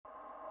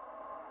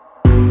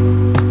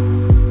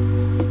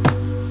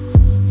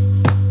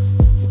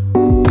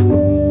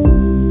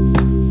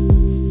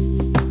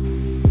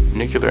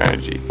Nuclear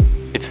energy.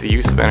 It's the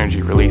use of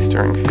energy released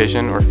during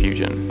fission or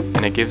fusion,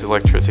 and it gives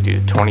electricity to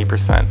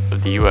 20%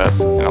 of the US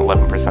and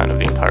 11% of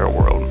the entire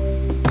world.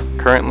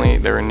 Currently,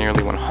 there are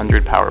nearly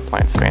 100 power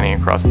plants spanning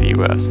across the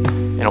US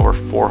and over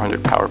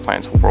 400 power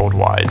plants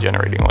worldwide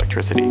generating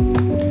electricity.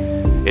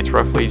 It's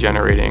roughly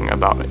generating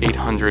about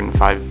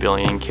 805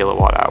 billion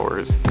kilowatt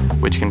hours,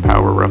 which can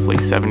power roughly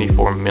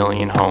 74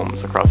 million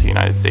homes across the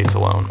United States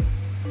alone.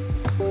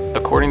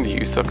 According to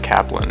Yusuf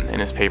Kaplan in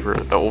his paper,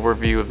 The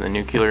Overview of the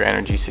Nuclear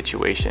Energy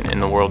Situation in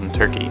the World and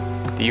Turkey,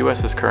 the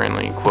US is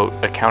currently, quote,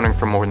 accounting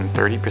for more than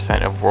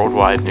 30% of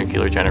worldwide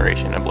nuclear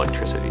generation of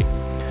electricity.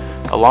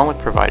 Along with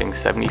providing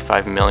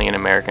 75 million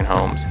American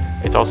homes,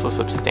 it's also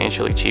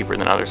substantially cheaper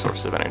than other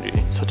sources of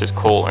energy, such as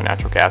coal or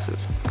natural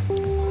gases.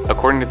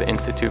 According to the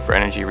Institute for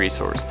Energy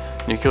Resource,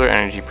 nuclear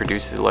energy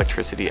produces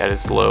electricity at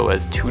as low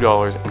as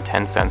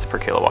 $2.10 per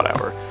kilowatt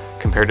hour,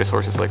 compared to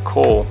sources like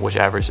coal, which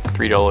average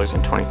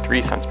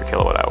 $3.23 per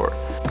kilowatt hour,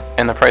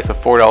 and the price of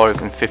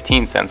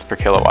 $4.15 per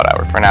kilowatt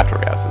hour for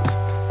natural gases.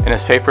 In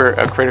his paper,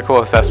 A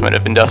Critical Assessment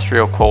of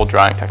Industrial Coal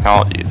Drying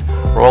Technologies,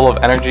 Role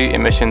of Energy,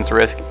 Emissions,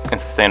 Risk, and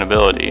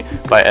Sustainability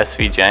by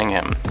S.V.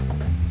 Jangham,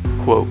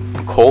 quote,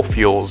 coal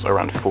fuels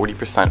around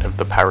 40% of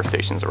the power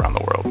stations around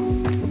the world.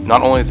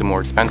 Not only is it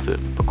more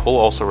expensive, but coal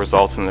also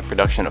results in the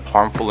production of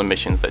harmful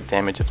emissions that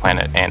damage the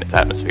planet and its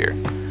atmosphere.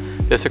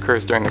 This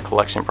occurs during the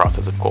collection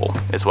process of coal,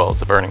 as well as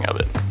the burning of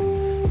it.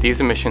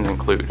 These emissions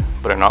include,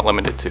 but are not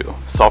limited to,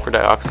 sulfur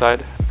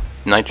dioxide,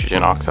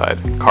 nitrogen oxide,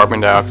 carbon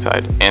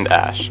dioxide, and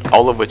ash,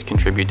 all of which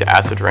contribute to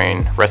acid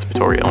rain,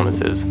 respiratory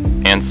illnesses,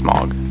 and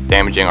smog,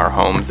 damaging our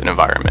homes and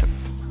environment.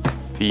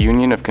 The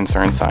Union of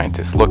Concerned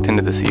Scientists looked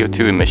into the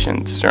CO2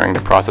 emissions during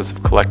the process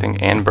of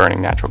collecting and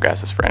burning natural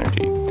gases for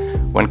energy.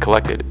 When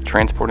collected,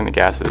 transporting the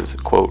gases,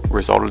 quote,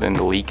 resulted in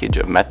the leakage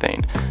of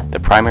methane, the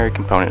primary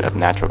component of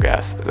natural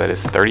gas that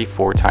is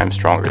 34 times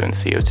stronger than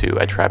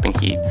CO2 at trapping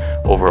heat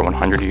over a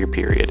 100-year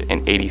period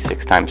and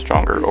 86 times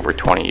stronger over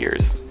 20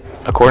 years.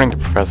 According to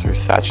Professor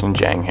Sachin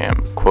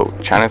Jangham,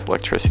 quote, China's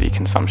electricity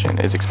consumption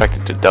is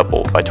expected to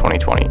double by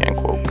 2020, end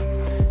quote.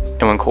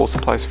 And when coal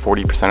supplies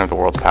 40% of the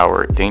world's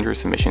power,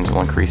 dangerous emissions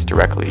will increase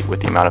directly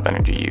with the amount of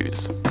energy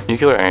used.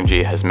 Nuclear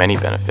energy has many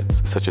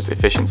benefits, such as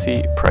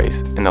efficiency, price,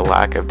 and the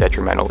lack of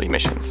detrimental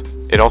emissions.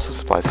 It also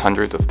supplies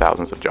hundreds of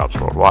thousands of jobs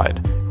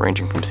worldwide,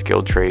 ranging from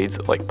skilled trades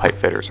like pipe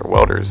fitters or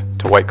welders,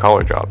 to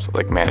white-collar jobs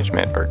like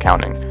management or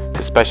accounting,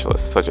 to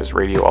specialists such as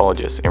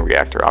radiologists and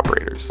reactor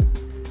operators.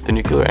 The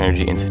Nuclear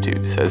Energy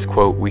Institute says,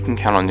 quote, we can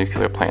count on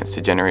nuclear plants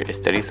to generate a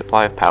steady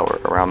supply of power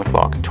around the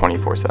clock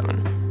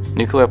 24/7.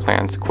 Nuclear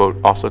plants, quote,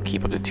 also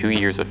keep up to 2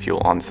 years of fuel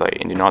on site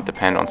and do not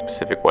depend on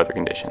specific weather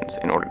conditions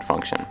in order to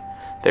function.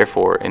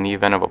 Therefore, in the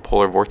event of a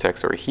polar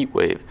vortex or a heat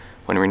wave,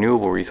 when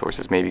renewable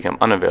resources may become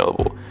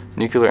unavailable,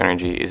 nuclear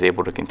energy is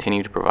able to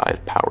continue to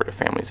provide power to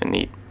families in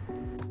need.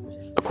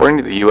 According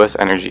to the U.S.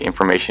 Energy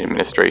Information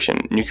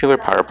Administration, nuclear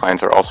power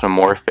plants are also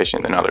more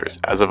efficient than others.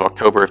 As of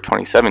October of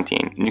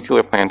 2017,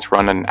 nuclear plants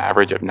run at an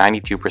average of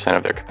 92%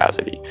 of their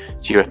capacity.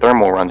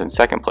 Geothermal runs in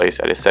second place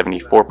at a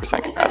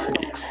 74%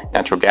 capacity,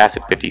 natural gas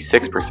at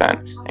 56%,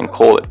 and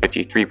coal at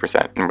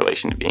 53% in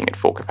relation to being at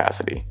full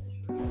capacity.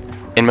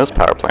 In most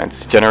power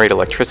plants, to generate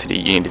electricity,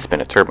 you need to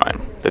spin a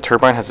turbine. The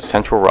turbine has a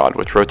central rod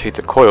which rotates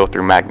a coil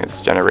through magnets,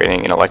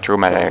 generating an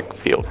electromagnetic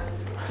field.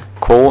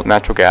 Coal,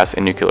 natural gas,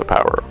 and nuclear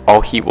power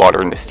all heat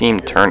water into steam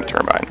to turn a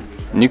turbine.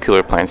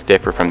 Nuclear plants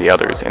differ from the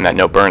others in that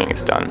no burning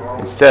is done.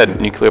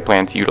 Instead, nuclear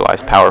plants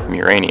utilize power from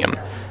uranium.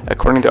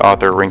 According to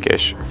author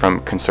Rinkish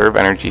from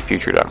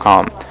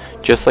conserveenergyfuture.com,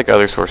 just like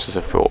other sources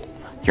of fuel,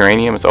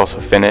 uranium is also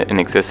finite and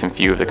exists in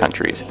few of the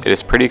countries. It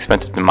is pretty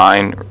expensive to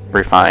mine,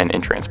 refine,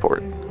 and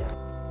transport.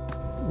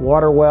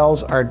 Water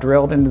wells are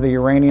drilled into the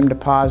uranium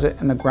deposit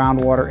and the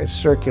groundwater is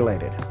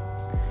circulated.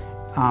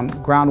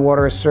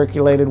 Groundwater is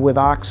circulated with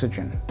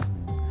oxygen.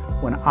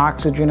 When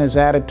oxygen is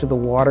added to the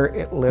water,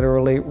 it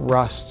literally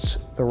rusts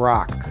the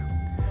rock.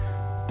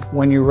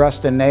 When you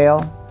rust a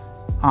nail,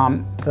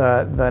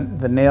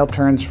 the nail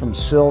turns from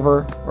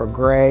silver or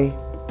gray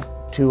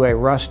to a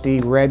rusty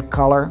red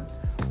color.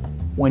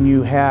 When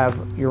you have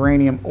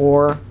uranium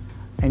ore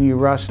and you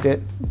rust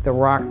it, the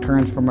rock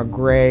turns from a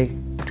gray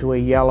to a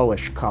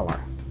yellowish color.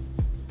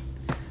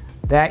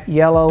 That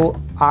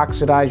yellow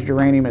oxidized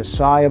uranium is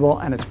soluble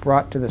and it's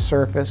brought to the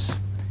surface,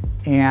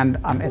 and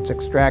it's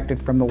extracted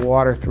from the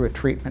water through a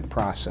treatment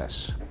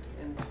process.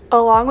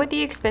 Along with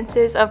the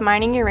expenses of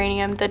mining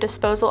uranium, the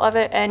disposal of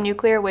it and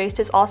nuclear waste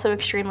is also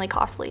extremely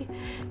costly.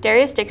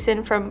 Darius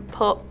Dixon from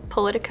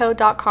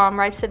Politico.com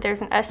writes that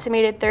there's an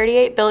estimated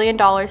 $38 billion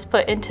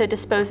put into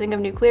disposing of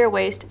nuclear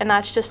waste, and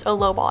that's just a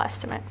lowball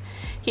estimate.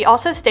 He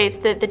also states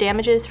that the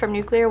damages from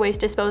nuclear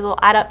waste disposal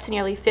add up to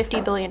nearly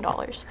 $50 billion.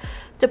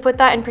 To put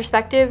that in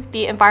perspective,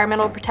 the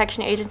Environmental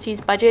Protection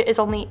Agency's budget is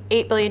only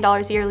 $8 billion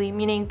yearly,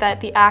 meaning that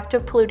the act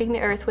of polluting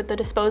the earth with the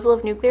disposal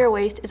of nuclear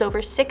waste is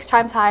over 6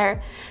 times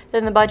higher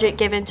than the budget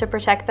given to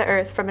protect the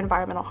earth from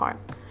environmental harm.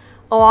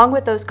 Along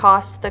with those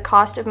costs, the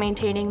cost of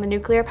maintaining the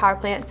nuclear power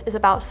plants is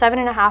about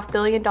 $7.5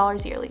 billion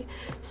yearly.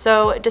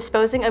 So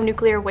disposing of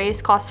nuclear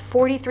waste costs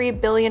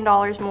 $43 billion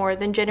more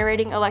than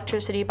generating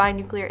electricity by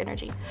nuclear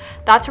energy.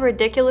 That's a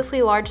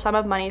ridiculously large sum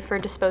of money for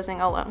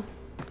disposing alone.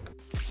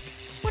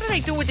 What do they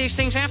do with these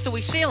things after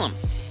we seal them?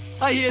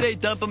 I hear they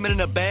dump them in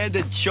an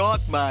abandoned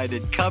chalk mine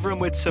and cover them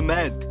with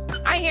cement.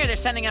 I hear they're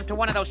sending them to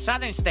one of those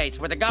southern states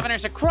where the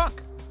governor's a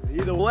crook.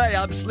 Either way,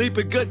 I'm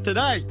sleeping good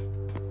tonight.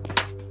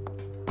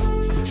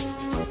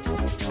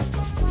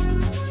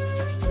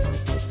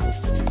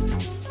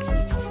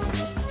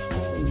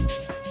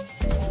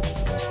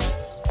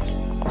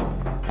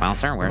 Well,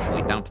 sir, where should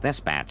we dump this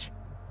batch?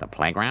 The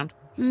playground?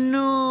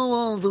 No,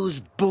 all those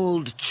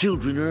bald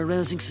children are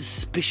arousing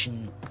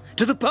suspicion.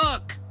 To the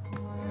park!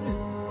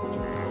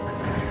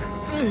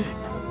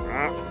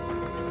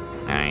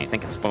 I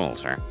think it's full,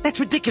 sir. That's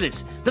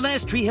ridiculous. The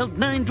last tree held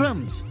 9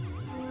 drums.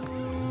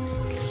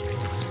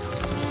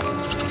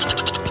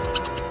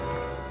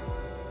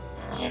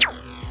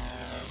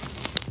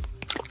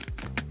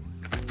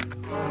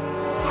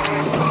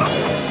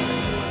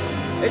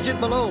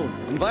 Agent Malone,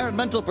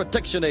 Environmental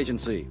Protection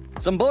Agency.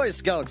 Some Boy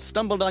Scouts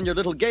stumbled on your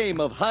little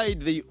game of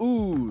hide the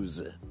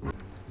ooze.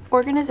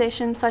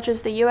 Organizations such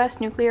as the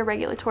U.S. Nuclear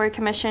Regulatory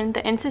Commission,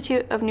 the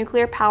Institute of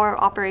Nuclear Power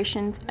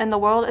Operations, and the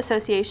World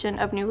Association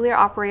of Nuclear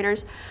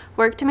Operators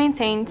work to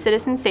maintain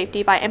citizen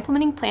safety by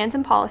implementing plans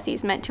and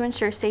policies meant to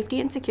ensure safety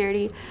and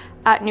security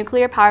at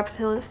nuclear power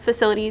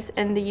facilities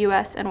in the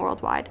U.S. and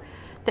worldwide.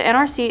 The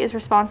NRC is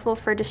responsible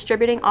for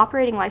distributing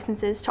operating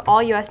licenses to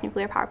all U.S.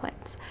 nuclear power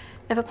plants.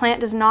 If a plant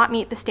does not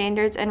meet the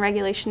standards and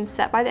regulations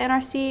set by the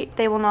NRC,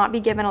 they will not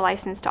be given a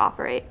license to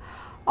operate.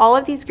 All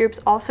of these groups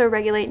also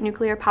regulate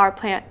nuclear power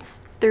plants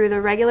through the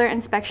regular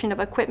inspection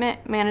of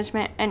equipment,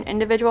 management, and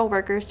individual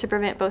workers to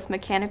prevent both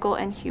mechanical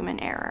and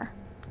human error.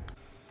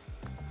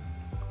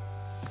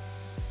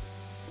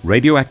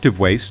 Radioactive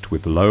waste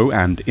with low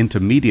and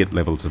intermediate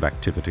levels of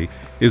activity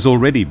is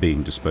already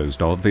being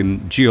disposed of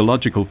in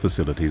geological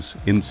facilities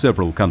in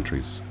several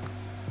countries.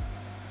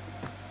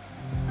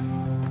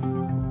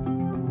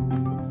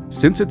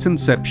 Since its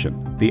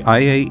inception, the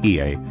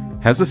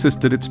IAEA has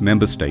assisted its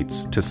member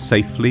states to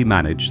safely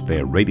manage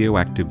their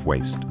radioactive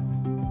waste.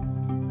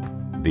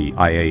 The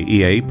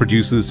IAEA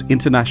produces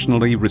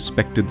internationally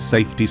respected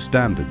safety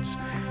standards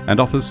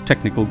and offers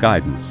technical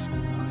guidance.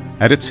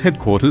 At its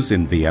headquarters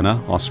in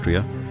Vienna,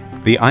 Austria,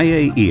 the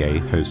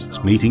IAEA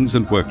hosts meetings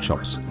and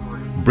workshops,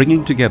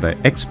 bringing together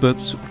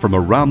experts from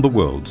around the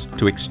world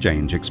to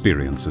exchange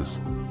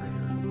experiences.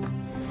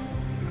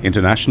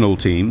 International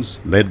teams,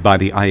 led by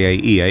the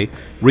IAEA,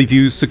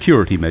 review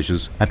security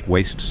measures at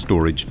waste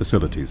storage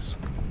facilities.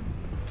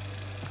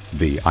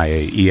 The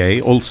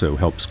IAEA also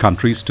helps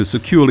countries to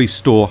securely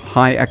store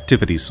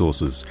high-activity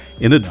sources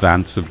in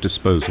advance of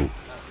disposal.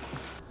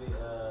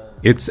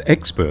 Its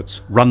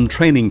experts run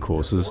training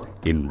courses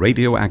in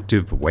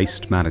radioactive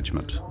waste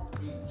management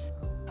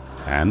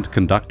and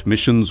conduct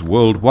missions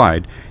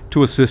worldwide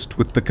to assist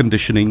with the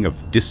conditioning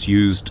of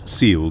disused,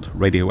 sealed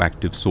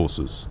radioactive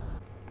sources.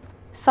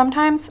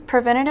 Sometimes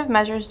preventative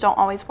measures don't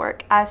always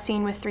work, as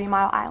seen with 3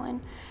 Mile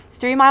Island.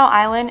 3 Mile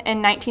Island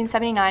in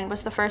 1979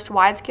 was the first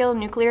wide-scale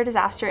nuclear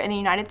disaster in the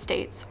United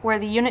States, where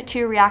the Unit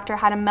 2 reactor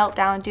had a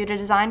meltdown due to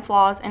design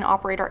flaws and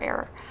operator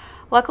error.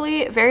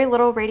 Luckily, very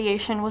little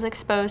radiation was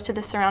exposed to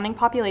the surrounding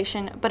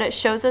population, but it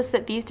shows us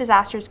that these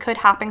disasters could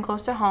happen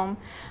close to home,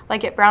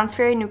 like at Browns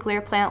Ferry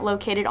Nuclear Plant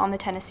located on the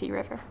Tennessee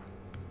River.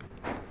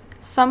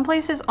 Some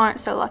places aren't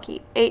so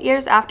lucky. 8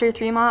 years after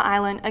 3 Mile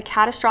Island, a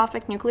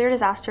catastrophic nuclear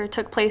disaster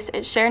took place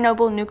at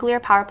Chernobyl nuclear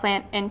power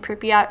plant in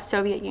Pripyat,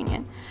 Soviet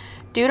Union.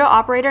 Due to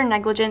operator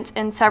negligence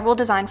and several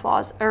design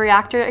flaws, a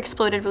reactor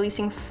exploded,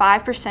 releasing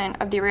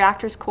 5% of the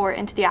reactor's core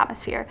into the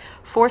atmosphere,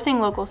 forcing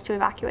locals to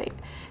evacuate.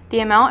 The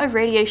amount of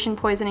radiation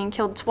poisoning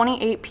killed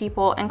 28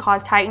 people and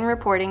caused heightened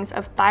reportings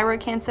of thyroid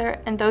cancer,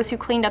 and those who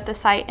cleaned up the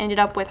site ended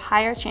up with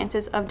higher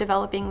chances of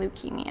developing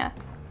leukemia.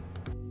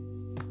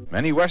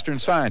 Many Western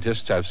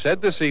scientists have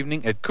said this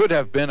evening it could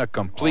have been a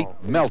complete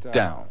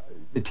meltdown.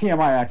 The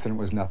TMI accident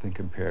was nothing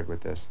compared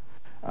with this.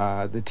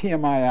 The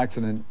TMI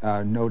accident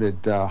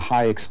noted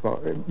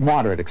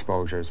moderate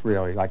exposures,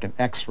 really, like an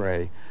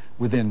X-ray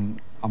within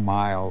a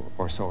mile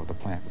or so of the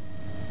plant.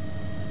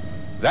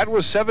 That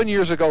was 7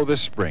 years ago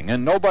this spring,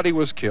 and nobody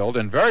was killed,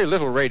 and very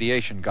little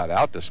radiation got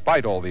out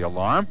despite all the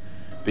alarm,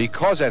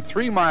 because at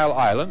 3 Mile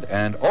Island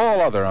and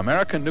all other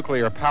American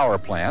nuclear power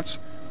plants,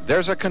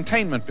 there's a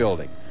containment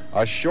building.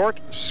 A short,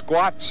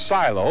 squat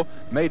silo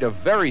made of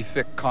very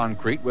thick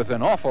concrete with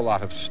an awful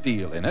lot of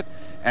steel in it,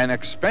 an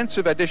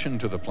expensive addition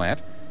to the plant,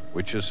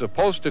 which is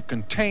supposed to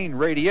contain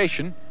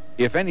radiation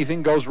if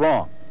anything goes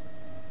wrong.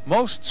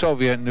 Most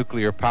Soviet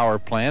nuclear power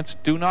plants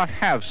do not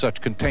have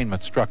such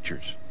containment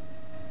structures.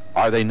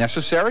 Are they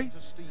necessary?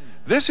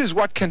 This is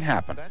what can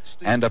happen,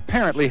 and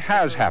apparently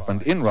has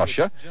happened in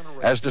Russia,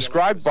 as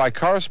described by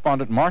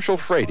correspondent Marshall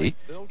Frady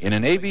in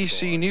an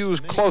ABC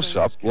News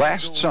close-up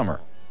last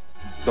summer.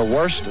 The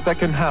worst that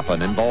can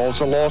happen involves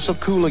a loss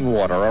of cooling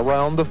water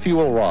around the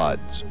fuel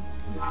rods.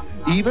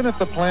 Even if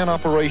the plant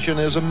operation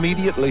is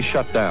immediately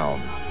shut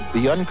down,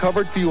 the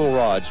uncovered fuel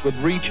rods would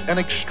reach an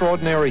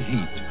extraordinary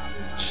heat,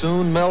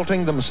 soon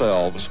melting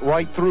themselves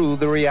right through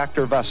the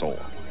reactor vessel,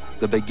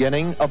 the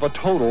beginning of a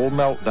total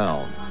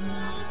meltdown.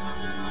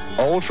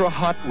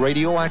 Ultra-hot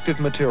radioactive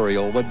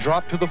material would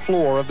drop to the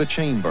floor of the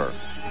chamber,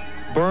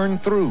 burn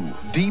through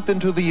deep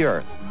into the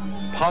earth,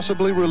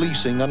 possibly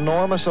releasing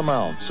enormous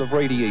amounts of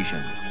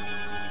radiation.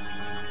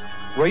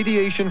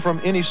 Radiation from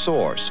any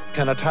source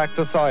can attack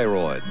the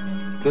thyroid,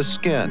 the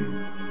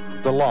skin,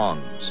 the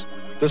lungs,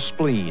 the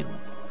spleen,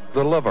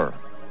 the liver,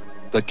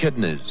 the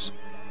kidneys,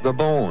 the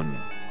bone,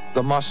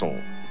 the muscle,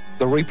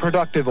 the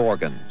reproductive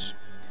organs.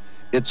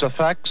 Its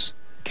effects,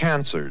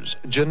 cancers,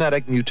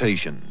 genetic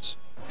mutations.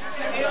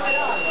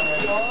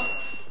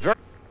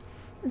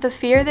 The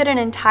fear that an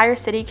entire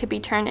city could be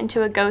turned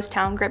into a ghost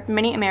town gripped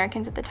many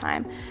Americans at the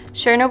time.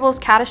 Chernobyl's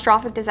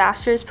catastrophic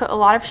disasters put a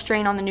lot of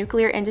strain on the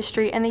nuclear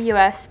industry in the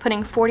U.S.,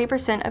 putting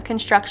 40% of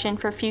construction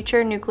for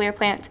future nuclear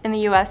plants in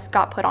the U.S.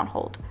 got put on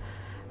hold.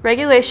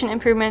 Regulation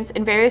improvements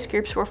in various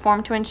groups were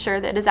formed to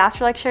ensure that a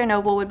disaster like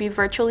Chernobyl would be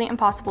virtually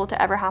impossible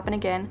to ever happen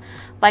again,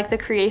 like the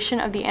creation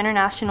of the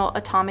International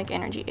Atomic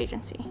Energy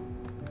Agency.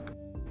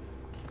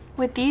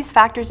 With these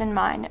factors in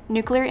mind,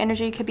 nuclear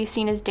energy could be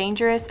seen as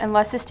dangerous and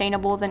less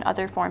sustainable than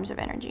other forms of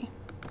energy.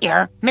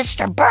 You're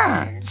Mr.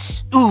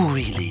 Burns. Oh,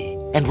 really?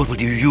 And what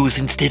would you use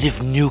instead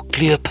of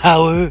nuclear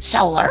power?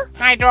 Solar?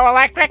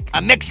 Hydroelectric?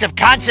 A mix of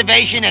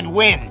conservation and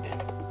wind.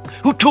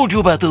 Who told you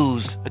about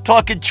those? A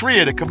talking tree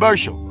at a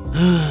commercial.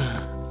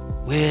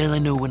 Well, I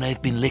know when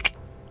I've been licked.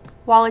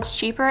 While it's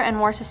cheaper and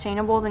more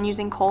sustainable than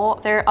using coal,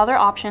 there are other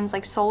options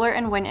like solar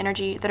and wind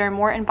energy that are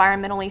more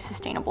environmentally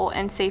sustainable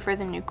and safer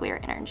than nuclear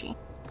energy.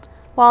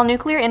 While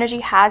nuclear energy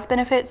has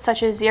benefits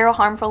such as zero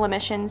harmful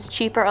emissions,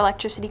 cheaper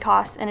electricity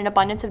costs, and an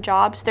abundance of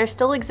jobs, there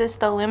still exists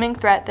the looming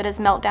threat that is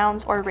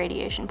meltdowns or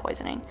radiation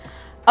poisoning.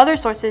 Other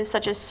sources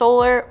such as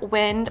solar,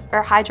 wind,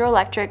 or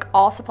hydroelectric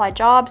all supply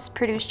jobs,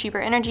 produce cheaper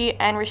energy,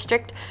 and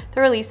restrict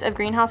the release of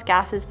greenhouse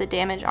gases that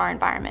damage our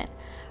environment.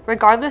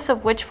 Regardless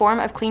of which form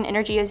of clean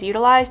energy is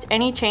utilized,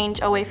 any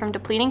change away from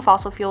depleting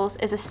fossil fuels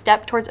is a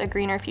step towards a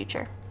greener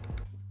future.